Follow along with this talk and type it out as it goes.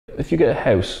If you get a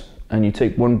house and you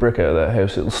take one brick out of that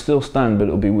house, it'll still stand, but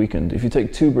it'll be weakened. If you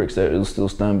take 2 bricks out, it'll still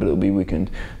stand, but it'll be weakened.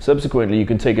 Subsequently, you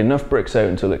can take enough bricks out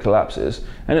until it collapses,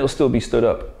 and it'll still be stood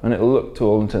up, and it'll look, to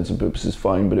all intents and purposes,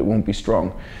 fine, but it won't be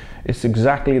strong. It's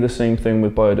exactly the same thing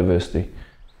with biodiversity.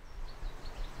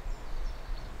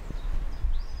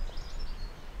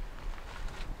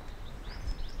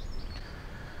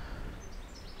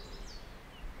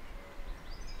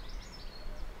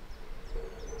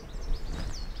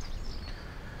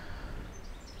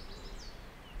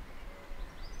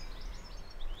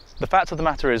 The fact of the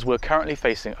matter is we're currently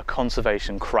facing a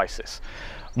conservation crisis.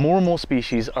 More and more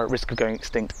species are at risk of going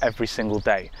extinct every single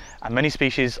day, and many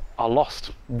species are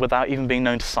lost without even being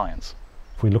known to science.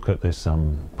 If we look at this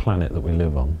planet that we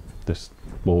live on, this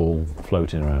ball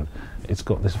floating around, it's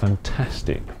got this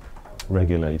fantastic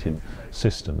regulated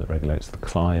system that regulates the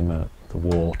climate, the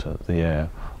water, the air,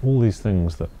 all these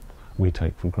things that we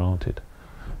take for granted.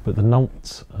 But the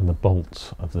nuts and the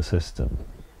bolts of the system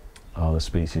are the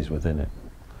species within it.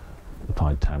 The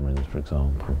pied tamarins, for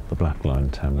example, the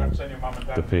black-lined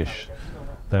tamarin, the fish,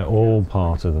 they're all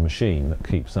part of the machine that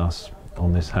keeps us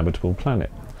on this habitable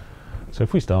planet. So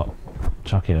if we start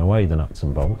chucking away the nuts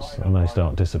and bolts and they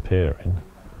start disappearing,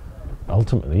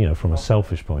 ultimately, from a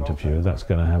selfish point of view, that's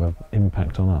going to have an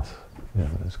impact on us.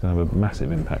 It's going to have a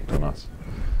massive impact on us.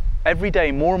 Every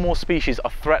day, more and more species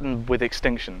are threatened with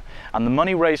extinction, and the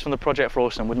money raised from the Project for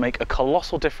Autumn would make a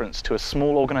colossal difference to a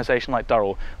small organisation like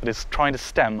Durrell that is trying to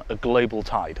stem a global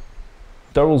tide.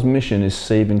 Durrell's mission is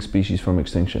saving species from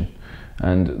extinction,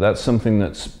 and that's something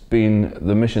that's been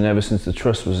the mission ever since the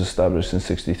Trust was established in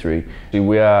 '63.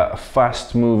 We are a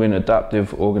fast-moving,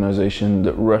 adaptive organisation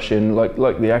that rush in,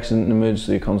 like the Accident and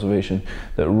Emergency Conservation,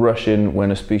 that rush in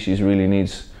when a species really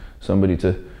needs somebody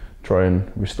to try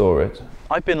and restore it.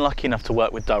 I've been lucky enough to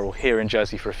work with Durrell here in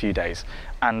Jersey for a few days,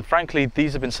 and frankly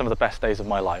these have been some of the best days of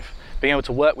my life. Being able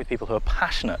to work with people who are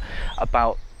passionate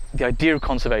about the idea of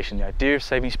conservation, the idea of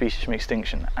saving species from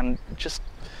extinction, and just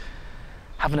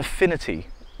have an affinity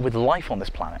with life on this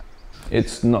planet.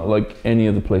 It's not like any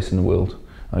other place in the world.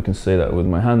 I can say that with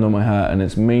my hand on my heart, and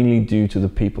it's mainly due to the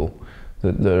people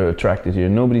that are attracted here.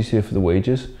 Nobody's here for the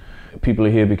wages. People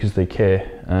are here because they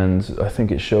care, and I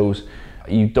think it shows.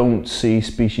 You don't see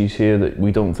species here that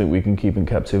we don't think we can keep in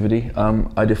captivity.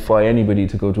 I defy anybody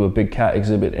to go to a big cat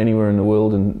exhibit anywhere in the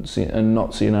world and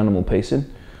not see an animal pacing.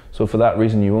 So for that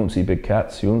reason, you won't see big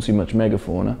cats, you won't see much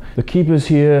megafauna. The keepers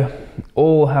here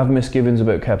all have misgivings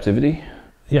about captivity.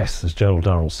 Yes, as Gerald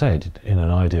Durrell said, in an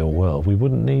ideal world, we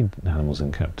wouldn't need animals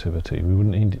in captivity. We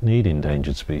wouldn't need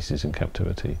endangered species in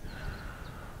captivity.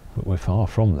 But we're far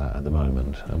from that at the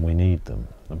moment, and we need them.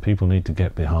 And people need to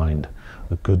get behind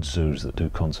the good zoos that do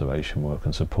conservation work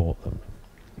and support them.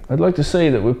 I'd like to say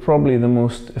that we're probably the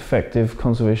most effective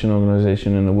conservation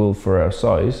organisation in the world for our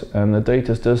size, and the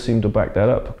data does seem to back that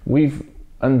up. We've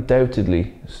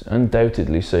undoubtedly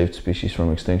saved species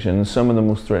from extinction, and some of the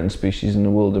most threatened species in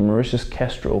the world. The Mauritius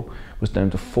kestrel was down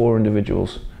to 4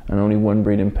 individuals and only 1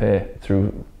 breeding pair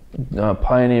through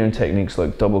pioneering techniques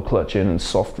like double clutching and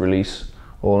soft release,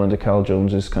 all under Carl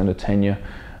Jones's kind of tenure.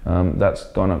 That's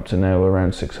gone up to now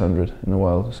around 600 in the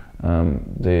wild.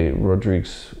 The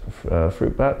Rodrigues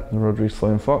fruit bat, the Rodrigues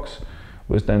flying fox,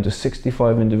 was down to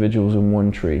 65 individuals in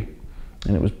 1 tree,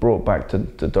 and it was brought back to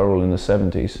Durrell in the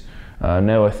 70s.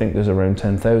 Now I think there's around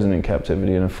 10,000 in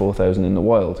captivity and 4,000 in the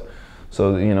wild.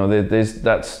 So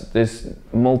there's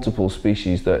multiple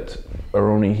species that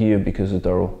are only here because of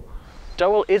Durrell.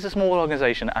 Durrell is a small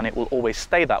organisation, and it will always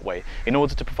stay that way in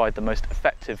order to provide the most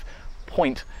effective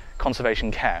point conservation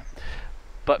care.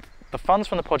 But the funds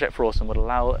from the Project for Autumn would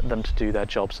allow them to do their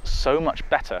jobs so much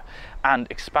better and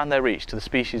expand their reach to the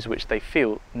species which they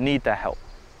feel need their help.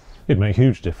 It'd make a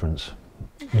huge difference.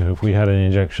 If we had an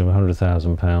injection of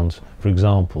 £100,000, for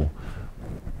example,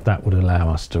 that would allow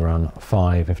us to run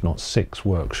 5, if not 6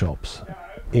 workshops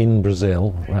in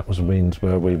Brazil. That means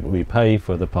where we pay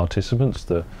for the participants,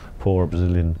 the poor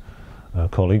Brazilian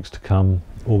colleagues, to come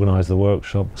organise the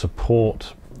workshop,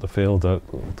 support the field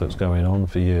that's going on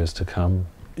for years to come.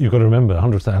 You've got to remember,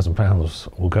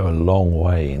 £100,000 will go a long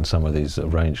way in some of these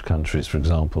range countries. For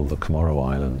example, the Comoro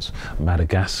Islands,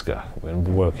 Madagascar. We're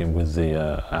working with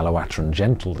the Alawatran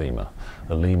gentle lemur,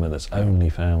 a lemur that's only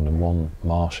found in one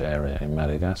marsh area in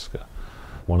Madagascar.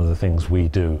 One of the things we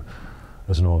do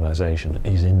as an organisation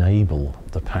is enable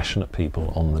the passionate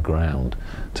people on the ground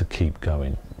to keep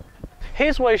going.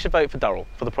 Here's why you should vote for Durrell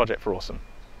for the Project for Autumn.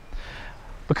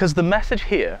 Because the message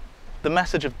here, the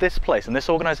message of this place and this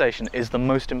organisation, is the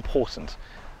most important,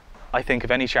 I think,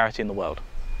 of any charity in the world.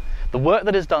 The work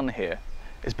that is done here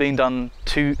is being done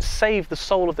to save the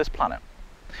soul of this planet.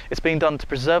 It's being done to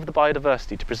preserve the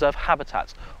biodiversity, to preserve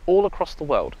habitats all across the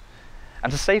world,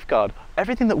 and to safeguard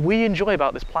everything that we enjoy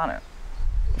about this planet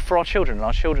for our children and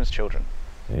our children's children.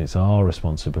 It's our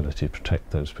responsibility to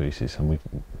protect those species, and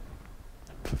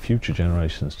for future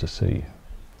generations to see.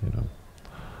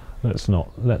 Let's not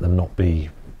let them not be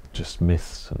just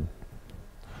myths and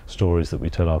stories that we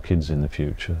tell our kids in the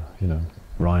future.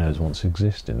 Rhinos once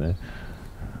existed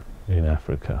in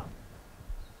Africa.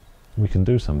 We can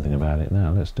do something about it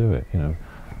now. Let's do it.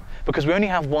 Because we only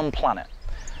have one planet.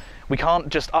 We can't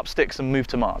just up sticks and move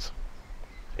to Mars.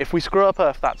 If we screw up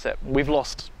Earth, that's it. We've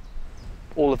lost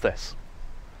all of this.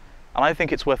 And I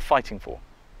think it's worth fighting for,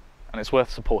 and it's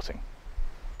worth supporting.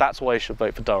 That's why you should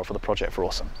vote for Durrell for the Project for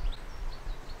Awesome.